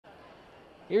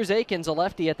Here's Akins, a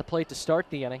lefty at the plate to start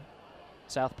the inning.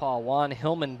 Southpaw Juan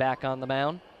Hillman back on the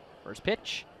mound. First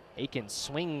pitch, Akins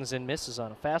swings and misses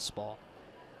on a fastball.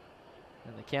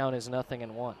 And the count is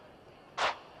 0-1.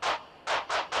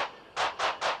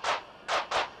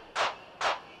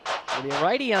 There'll be a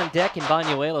righty on deck in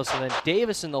Banuelos, and then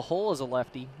Davis in the hole as a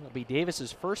lefty. It'll be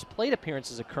Davis's first plate appearance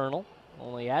as a Colonel,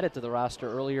 only added to the roster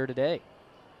earlier today.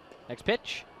 Next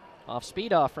pitch,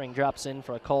 off-speed offering drops in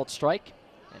for a called strike,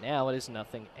 and now it is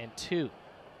 0-2.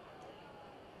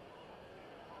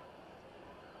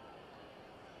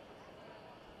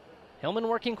 Hillman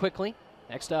working quickly.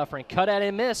 Next offering, cut at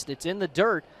and missed. It's in the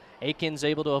dirt. Akins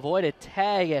able to avoid a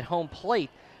tag at home plate,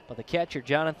 but the catcher,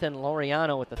 Jonathan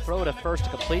Laureano, with the throw to first to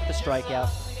complete the strikeout.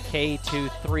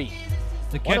 K2-3.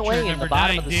 The catcher, One away in the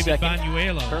bottom of the David second.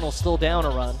 Banuelos. Colonel still down a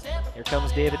run. Here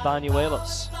comes David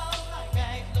Banuelos.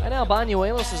 Right now,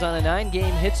 Banuelos is on a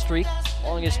 9-game hit streak,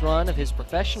 longest run of his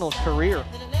professional career.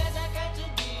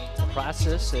 The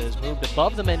process has moved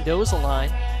above the Mendoza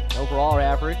line. Overall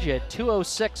average at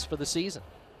 .206 for the season.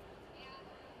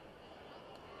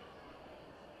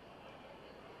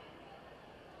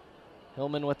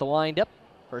 Hillman with the windup.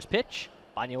 First pitch.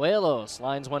 Banuelos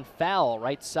lines one foul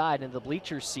right side into the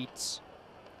bleacher seats.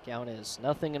 Count is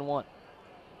 0-1.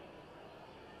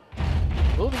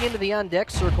 Moving into the on-deck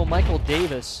circle, Michael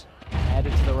Davis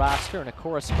added to the roster in a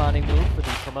corresponding move for the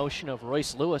promotion of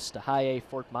Royce Lewis to High A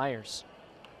Fort Myers.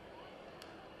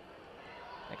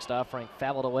 Next offering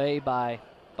fouled away by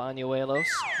Banuelos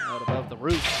out above the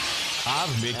roof. Bob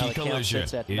Mickey Collision.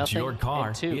 It's your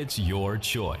car. It's your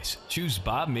choice. Choose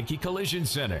Bob Mickey Collision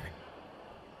Center.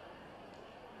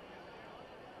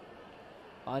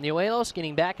 Banuelos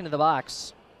getting back into the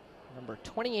box. Number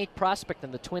 28 prospect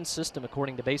in the Twins system,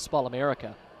 according to Baseball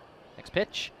America. Next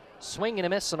pitch. Swing and a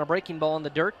miss on a breaking ball in the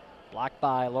dirt. Blocked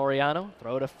by Laureano.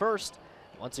 Throw to first.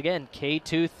 Once again,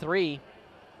 K2-3.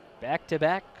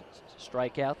 Back-to-back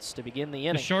strikeouts to begin the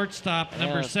inning. The shortstop,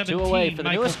 number 17, 2 away for the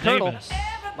Michael newest Colonel, Davis.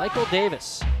 Michael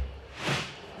Davis.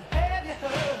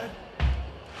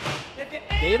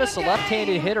 Davis, a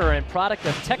left-handed hitter and product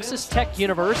of Texas Tech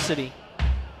University.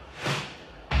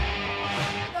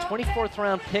 24th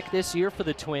round pick this year for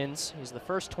the Twins. He's the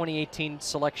first 2018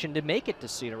 selection to make it to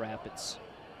Cedar Rapids.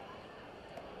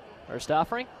 First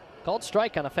offering, called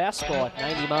strike on a fastball at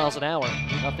 90 miles an hour,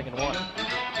 0-1.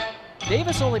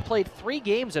 Davis only played 3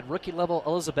 games at rookie-level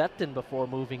Elizabethton before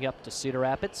moving up to Cedar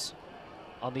Rapids.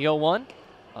 On the 0-1,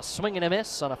 a swing and a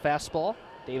miss on a fastball.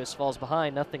 Davis falls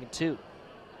behind, 0-2.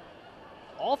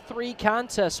 All 3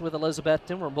 contests with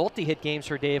Elizabethton were multi-hit games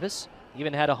for Davis.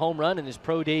 Even had a home run in his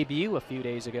pro debut a few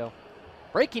days ago.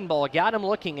 Breaking ball got him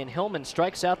looking, and Hillman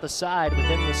strikes out the side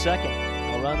within the second.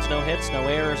 No runs, no hits, no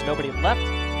errors, nobody left.